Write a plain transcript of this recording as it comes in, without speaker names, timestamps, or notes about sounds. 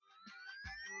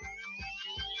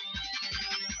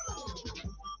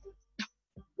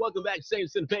Welcome back,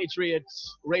 Saints and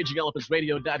Patriots.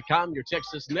 RagingElephantsRadio.com, your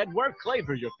Texas network.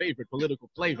 Flavor, your favorite political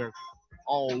flavor.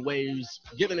 Always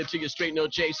giving it to you straight, no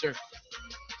chaser.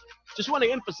 Just want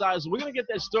to emphasize, we're going to get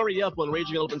that story up on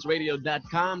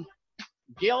RagingElephantsRadio.com.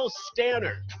 Gail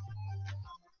Stanner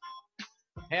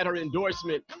had her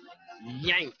endorsement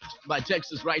yanked by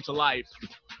Texas Right to Life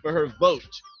for her vote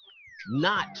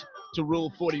not to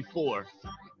Rule 44.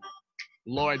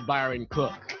 Lord Byron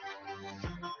Cook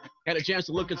had a chance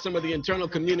to look at some of the internal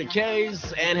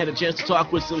communiques and had a chance to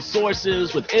talk with some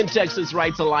sources within Texas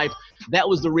Right to Life. That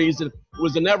was the reason. It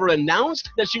was never announced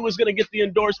that she was going to get the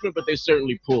endorsement, but they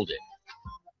certainly pulled it.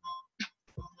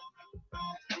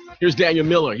 Here's Daniel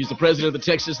Miller. He's the president of the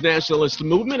Texas Nationalist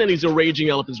Movement, and he's a Raging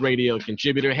Elephants Radio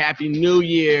contributor. Happy New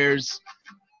Year's,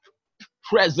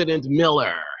 President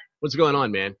Miller. What's going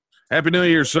on, man? Happy New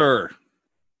Year, sir.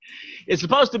 It's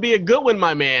supposed to be a good one,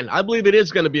 my man. I believe it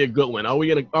is going to be a good one. Are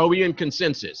we in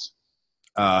consensus?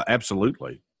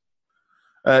 Absolutely.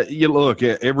 You look,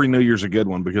 every New Year's a good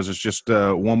one because it's just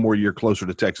one more year closer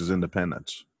to Texas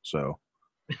independence. So,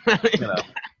 you know.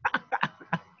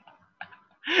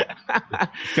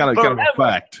 It's kind of a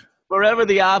fact. Forever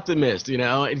the optimist, you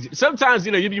know. Sometimes,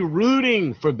 you know, you'd be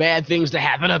rooting for bad things to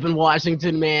happen up in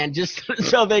Washington, man, just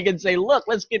so they can say, look,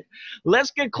 let's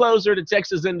get closer to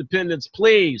Texas independence,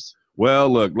 please. Well,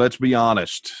 look, let's be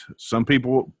honest. Some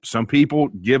people,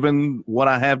 given what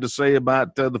I have to say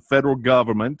about the federal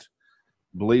government,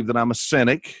 believe that I'm a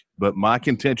cynic. But my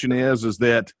contention is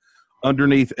that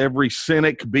underneath every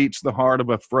cynic beats the heart of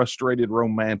a frustrated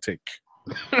romantic.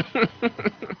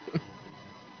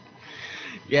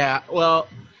 Yeah, well,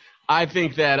 I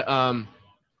think that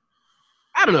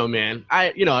I don't know, man.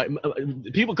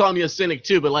 People call me a cynic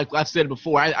too, but like I've said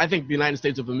before, I think the United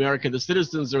States of America, the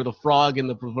citizens are the frog in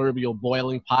the proverbial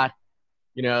boiling pot,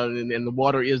 you know, and the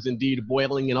water is indeed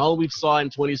boiling. And all we saw in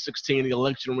 2016, the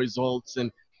election results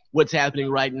and what's happening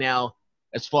right now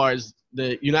as far as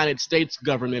the United States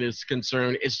government is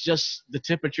concerned, it's just the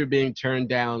temperature being turned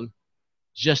down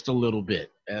just a little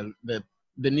bit. And the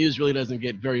news really doesn't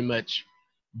get very much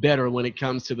better when it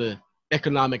comes to the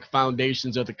economic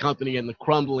foundations of the company and the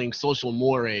crumbling social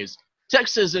mores.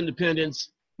 Texas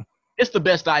independence, it's the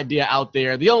best idea out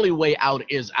there. The only way out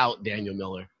is out, Daniel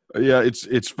Miller. Yeah,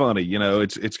 it's funny. You know,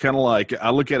 it's kind of like, I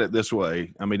look at it this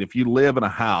way. I mean, if you live in a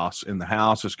house and the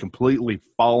house is completely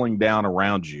falling down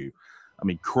around you, I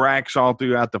mean, cracks all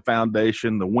throughout the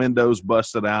foundation, the windows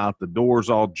busted out, the doors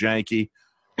all janky,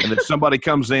 and then somebody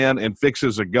comes in and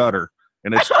fixes a gutter,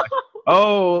 and it's like,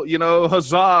 oh, you know,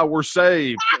 huzzah, we're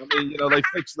saved. I mean, you know, they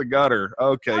fixed the gutter.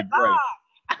 Okay, great.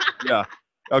 Yeah.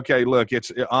 Okay, look,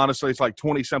 it's honestly, it's like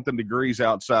 20-something degrees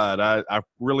outside. I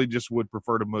really just would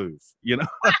prefer to move, you know.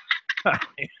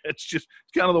 It's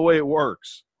kind of the way it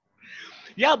works.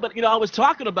 Yeah, but, you know, I was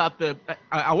talking about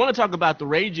I want to talk about the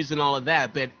rages and all of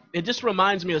that, but it just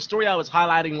reminds me of a story I was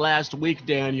highlighting last week,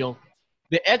 Daniel.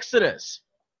 The exodus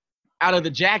out of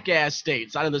the jackass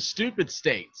states, out of the stupid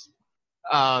states.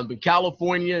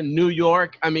 California, New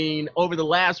York. I mean, over the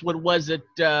last,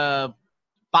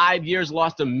 5 years,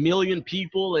 lost 1 million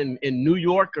people in New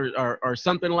York or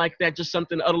something like that, just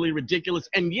something utterly ridiculous,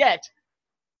 and yet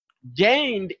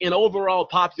gained in overall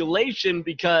population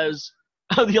because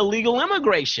of the illegal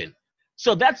immigration.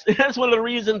 So that's one of the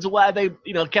reasons why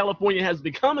California has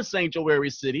become a sanctuary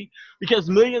city, because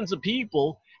millions of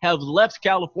people have left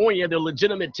California, their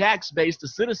legitimate tax base. The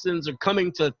citizens are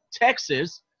coming to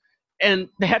Texas, and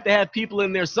they have to have people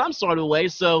in there some sort of way.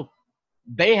 So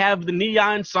they have the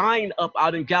neon sign up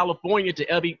out in California to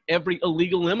every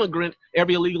illegal immigrant,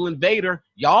 every illegal invader,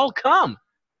 y'all come.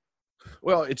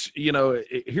 Well,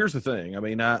 here's the thing. I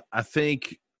mean, I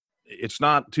think it's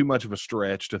not too much of a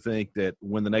stretch to think that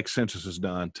when the next census is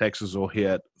done, Texas will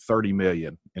hit 30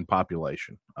 million in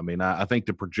population. I mean, I think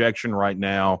the projection right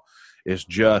now is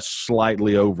just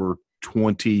slightly over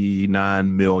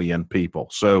 29 million people.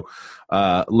 So,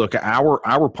 look,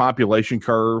 our population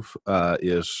curve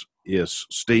is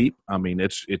steep. I mean,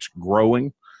 it's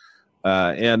growing,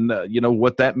 and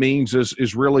what that means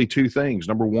is really two things.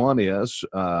 Number one is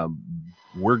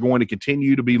we're going to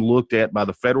continue to be looked at by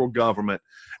the federal government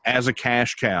as a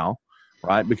cash cow,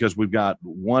 right? Because we've got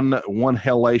one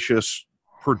hellacious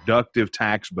productive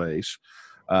tax base.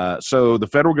 So the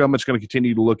federal government's going to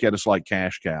continue to look at us like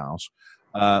cash cows.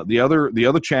 The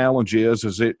other challenge is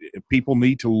that people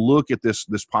need to look at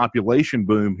this population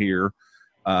boom here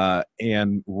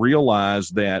and realize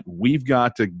that we've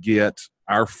got to get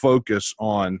our focus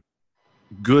on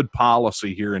good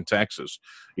policy here in Texas.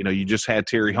 You know, you just had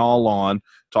Terry Hall on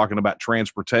talking about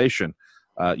transportation.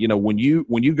 When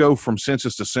you go from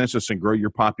census to census and grow your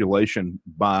population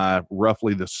by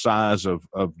roughly the size of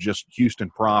just Houston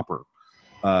proper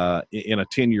in a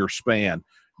 10-year span,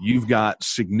 you've got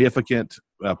significant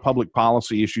public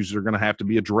policy issues that are going to have to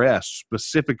be addressed,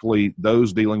 specifically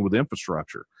those dealing with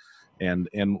infrastructure. And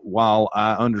while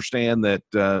I understand that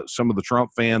some of the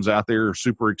Trump fans out there are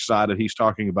super excited he's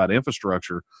talking about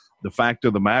infrastructure, the fact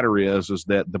of the matter is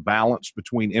that the balance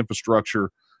between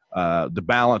infrastructure, the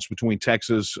balance between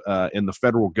Texas and the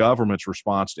federal government's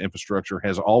response to infrastructure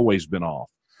has always been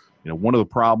off. One of the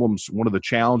problems, one of the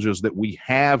challenges that we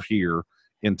have here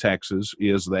in Texas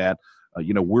is that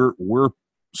we're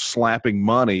slapping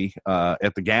money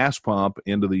at the gas pump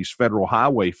into these federal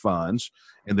highway funds,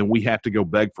 and then we have to go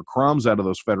beg for crumbs out of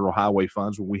those federal highway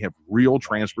funds when we have real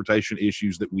transportation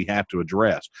issues that we have to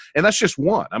address. And that's just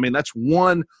one. I mean, that's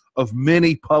one of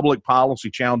many public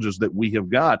policy challenges that we have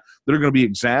got that are going to be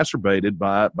exacerbated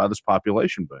by this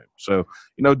population boom. So,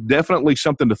 definitely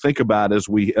something to think about as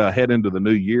we head into the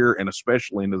new year and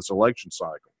especially into this election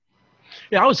cycle.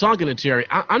 Yeah, I was talking to Terry.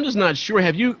 I'm just not sure.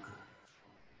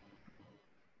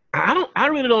 I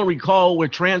really don't recall where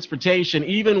transportation,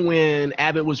 even when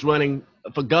Abbott was running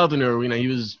for governor, he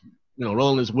was,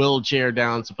 rolling his wheelchair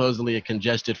down supposedly a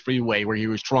congested freeway where he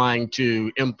was trying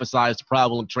to emphasize the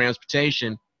problem of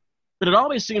transportation. But it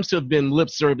always seems to have been lip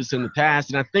service in the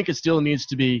past, and I think it still needs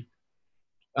to be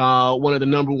one of the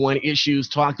number one issues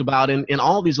talked about in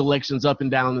all these elections up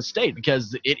and down the state,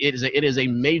 because it is a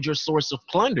major source of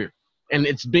plunder, and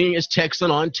it's Texan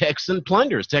on Texan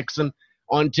plunders, Texan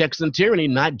on Texan tyranny,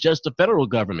 not just the federal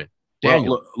government.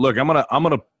 Daniel. Well, look, I'm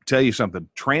gonna tell you something.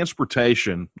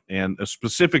 Transportation, and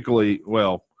specifically,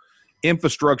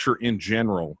 infrastructure in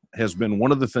general, has been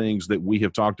one of the things that we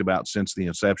have talked about since the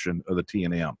inception of the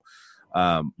TNM.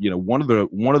 One of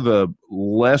the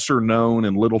lesser known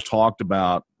and little talked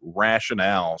about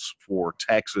rationales for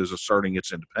Texas asserting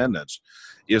its independence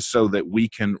is so that we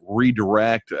can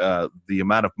redirect the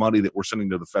amount of money that we're sending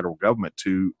to the federal government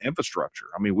to infrastructure.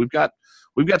 I mean, we've got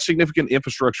significant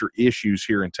infrastructure issues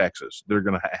here in Texas that are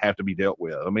going to have to be dealt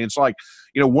with. I mean, it's like,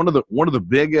 one of the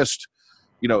biggest,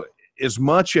 as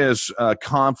much as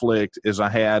conflict as I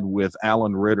had with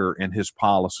Alan Ritter and his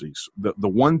policies, the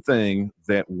one thing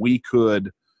that we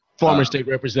could former state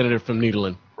representative from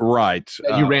Nederland, right,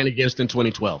 that you ran against in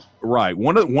 2012, right.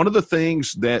 One of the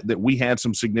things that we had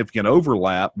some significant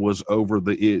overlap was over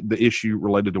the issue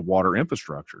related to water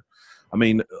infrastructure. I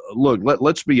mean, look,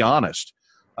 let's be honest.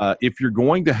 If you're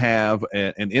going to have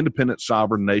an independent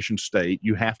sovereign nation state,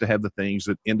 you have to have the things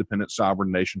that independent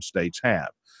sovereign nation states have.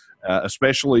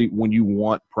 Especially when you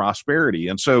want prosperity.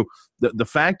 And so the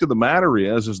fact of the matter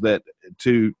is that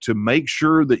to make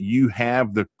sure that you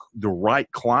have the right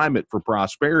climate for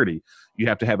prosperity, you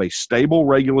have to have a stable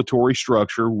regulatory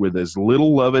structure with as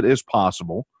little of it as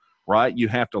possible, right? You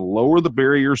have to lower the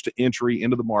barriers to entry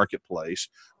into the marketplace,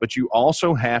 but you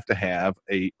also have to have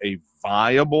a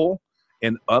viable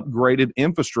and upgraded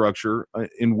infrastructure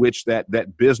in which that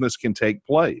business can take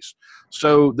place.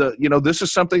 So this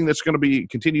is something that's going to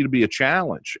continue to be a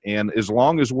challenge. And as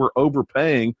long as we're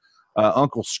overpaying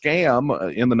Uncle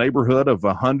Scam in the neighborhood of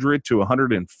 $100 to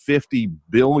 $150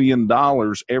 billion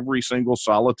every single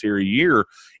solitary year,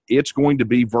 it's going to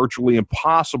be virtually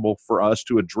impossible for us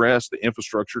to address the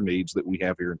infrastructure needs that we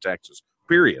have here in Texas,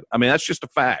 period. I mean, that's just a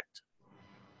fact.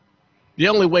 The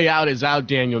only way out is out,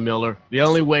 Daniel Miller. The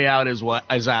only way out is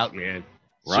out, man.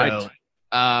 Right. So,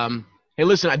 hey,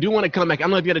 listen, I do want to come back. I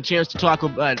don't know if you had a chance to talk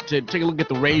about, to take a look at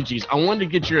the Ragies. I wanted to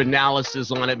get your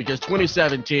analysis on it because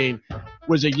 2017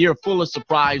 was a year full of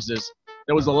surprises.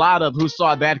 There was a lot of who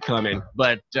saw that coming,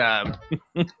 but there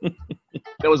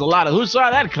was a lot of who saw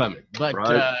that coming. But,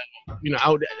 right.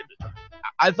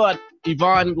 I thought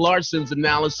Yvonne Larson's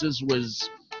analysis was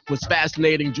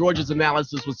fascinating. George's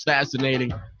analysis was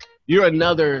fascinating. You're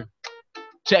another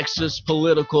Texas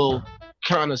political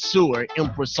connoisseur,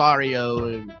 impresario,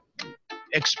 and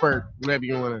expert, whatever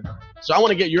you want to. So I want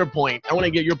to get your point. I want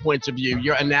to get your points of view,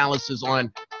 your analysis on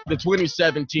the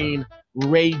 2017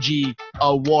 Ragie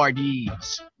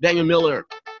awardees. Daniel Miller,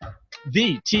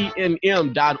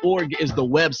 thetnm.org is the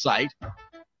website.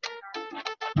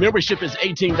 Membership is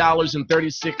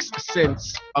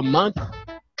 $18.36 a month.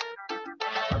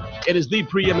 It is the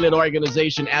preeminent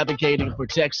organization advocating for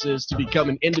Texas to become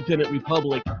an independent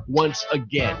republic once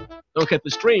again. Look at the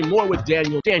stream. More with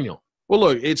Daniel. Daniel. Well,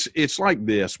 look, it's like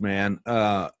this, man.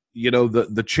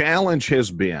 The challenge has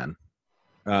been,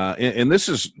 and this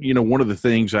is, one of the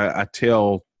things I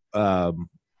tell,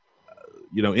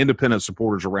 independent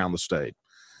supporters around the state,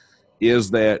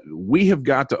 is that we have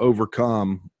got to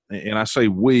overcome and I say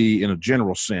we in a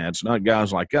general sense, not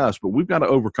guys like us, but we've got to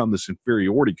overcome this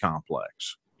inferiority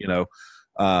complex.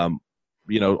 On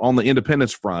the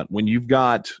independence front, when you've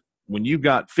got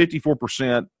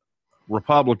 54%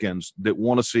 Republicans that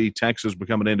want to see Texas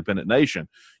become an independent nation,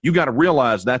 you got to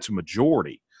realize that's a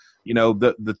majority.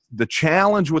 The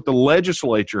challenge with the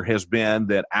legislature has been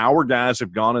that our guys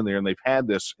have gone in there and they've had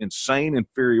this insane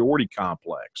inferiority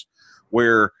complex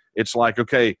where it's like,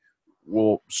 okay,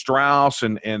 well, Strauss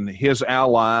and his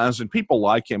allies and people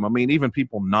like him, I mean, even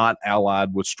people not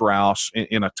allied with Strauss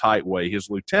in a tight way, his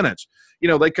lieutenants,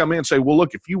 they come in and say, well,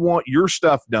 look, if you want your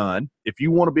stuff done, if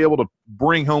you want to be able to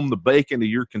bring home the bacon to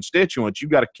your constituents, you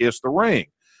got to kiss the ring.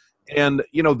 And,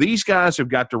 these guys have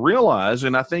got to realize,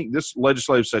 and I think this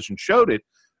legislative session showed it,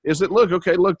 is that, look,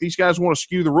 these guys want to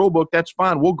skew the rule book. That's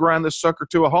fine. We'll grind this sucker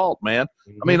to a halt, man.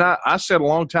 Mm-hmm. I mean, I said a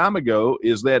long time ago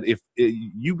is that if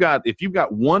you've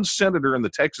got one senator in the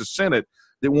Texas Senate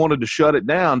that wanted to shut it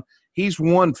down, he's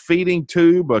one feeding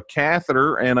tube, a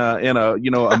catheter, and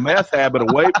a meth habit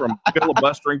away from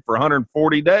filibustering for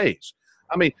 140 days.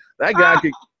 I mean, that guy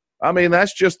could. I mean,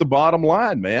 that's just the bottom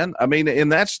line, man. I mean,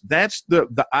 and that's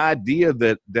the idea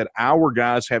that our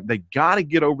guys have. They got to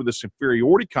get over this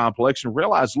inferiority complex and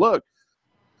realize, look,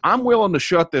 I'm willing to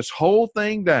shut this whole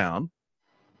thing down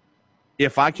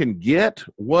if I can get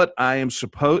what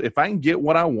if I can get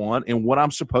what I want and what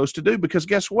I'm supposed to do. Because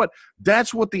guess what?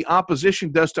 That's what the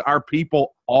opposition does to our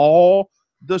people all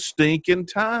the stinking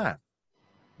time.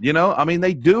 I mean,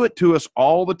 they do it to us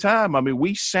all the time. I mean,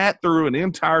 we sat through an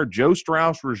entire Joe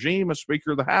Strauss regime as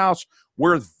Speaker of the House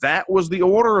where that was the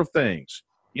order of things.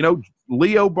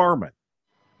 Leo Berman,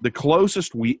 the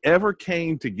closest we ever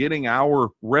came to getting our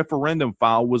referendum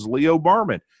file was Leo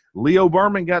Berman. Leo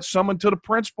Berman got summoned to the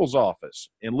principal's office,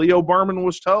 and Leo Berman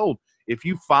was told, if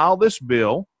you file this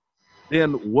bill,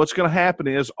 then what's going to happen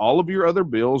is all of your other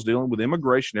bills dealing with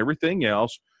immigration, everything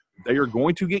else, they are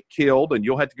going to get killed, and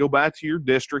you'll have to go back to your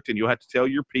district, and you'll have to tell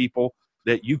your people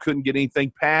that you couldn't get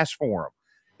anything passed for them.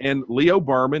 And Leo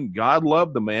Berman, God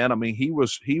love the man. I mean, he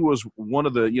was one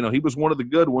of the he was one of the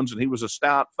good ones, and he was a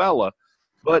stout fella,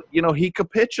 but he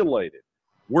capitulated.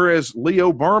 Whereas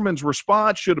Leo Berman's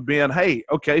response should have been, hey,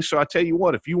 okay, so I tell you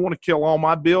what, if you want to kill all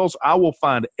my bills, I will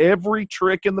find every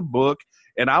trick in the book,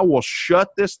 and I will shut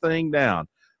this thing down.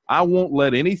 I won't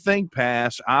let anything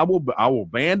pass. I will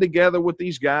band together with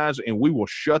these guys, and we will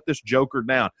shut this joker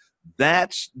down.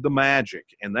 That's the magic,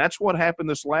 and that's what happened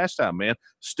this last time, man.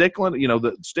 Stickland,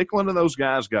 Stickland and those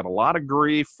guys got a lot of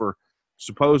grief for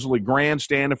supposedly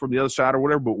grandstanding from the other side or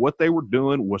whatever, but what they were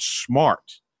doing was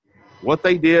smart. What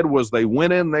they did was they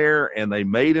went in there and they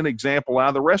made an example out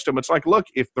of the rest of them. It's like, look,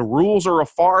 if the rules are a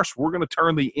farce, we're going to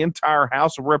turn the entire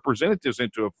House of Representatives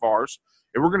into a farce.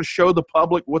 And we're going to show the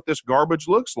public what this garbage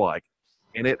looks like.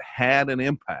 And it had an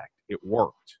impact. It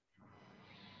worked.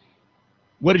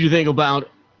 What did you think about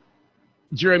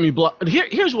Jeremy Block?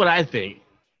 Here's what I think.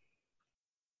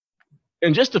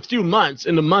 In just a few months,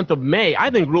 in the month of May, I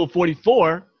think Rule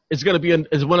 44 is going to be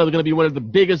one of the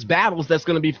biggest battles that's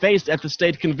going to be faced at the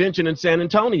state convention in San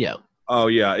Antonio. Oh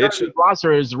yeah, it's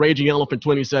Rosser is Raging Elephant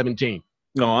 2017.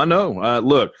 No, I know.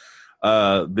 Look.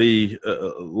 Let's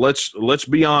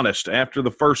be honest. After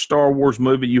the first Star Wars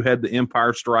movie, you had The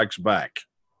Empire Strikes Back,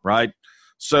 right?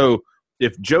 So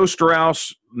if Joe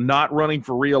Strauss not running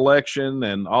for re-election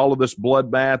and all of this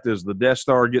bloodbath is the Death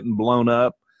Star getting blown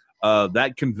up,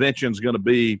 that convention's going to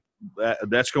be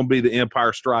that's going to be The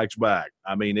Empire Strikes Back.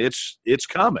 I mean, it's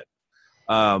coming.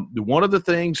 One of the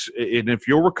things, and if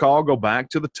you'll recall, go back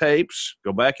to the tapes,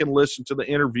 go back and listen to the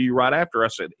interview right after I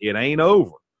said it ain't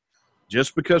over.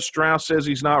 Just because Strauss says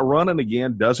he's not running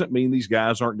again doesn't mean these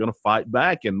guys aren't going to fight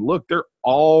back. And look, they're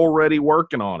already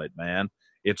working on it, man.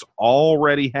 It's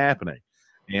already happening.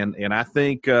 And I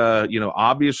think,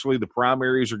 obviously the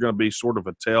primaries are going to be sort of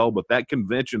a tell, but that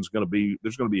convention's going to be –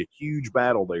 there's going to be a huge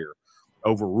battle there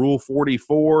over Rule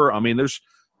 44. I mean, there's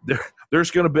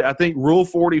going to be – I think Rule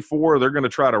 44, they're going to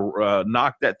try to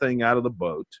knock that thing out of the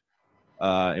boat.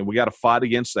 And we got to fight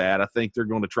against that. I think they're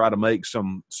going to try to make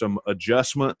some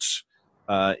adjustments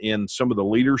in some of the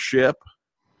leadership.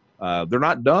 They're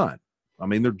not done. I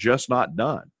mean, they're just not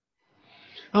done.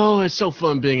 Oh, it's so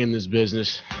fun being in this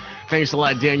business. Thanks a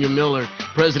lot, Daniel Miller,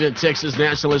 President of Texas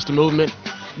Nationalist Movement.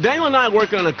 Daniel and I are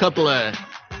working on a couple of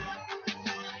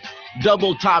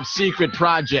double top secret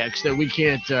projects that we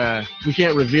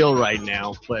can't reveal right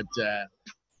now, but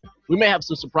we may have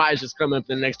some surprises coming up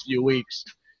in the next few weeks.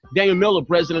 Daniel Miller,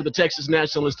 President of the Texas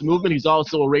Nationalist Movement. He's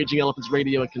also a Raging Elephants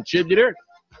Radio contributor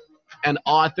and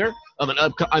author of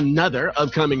another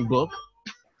upcoming book.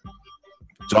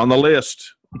 It's on the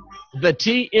list.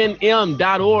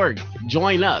 thetnm.org.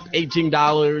 Join up.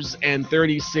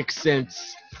 $18.36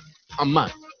 a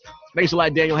month. Thanks a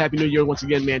lot, Daniel. Happy New Year once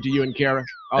again, man, to you and Kara.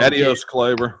 Adios,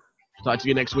 Clover. Talk to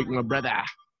you next week, my brother.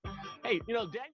 Hey, Daniel.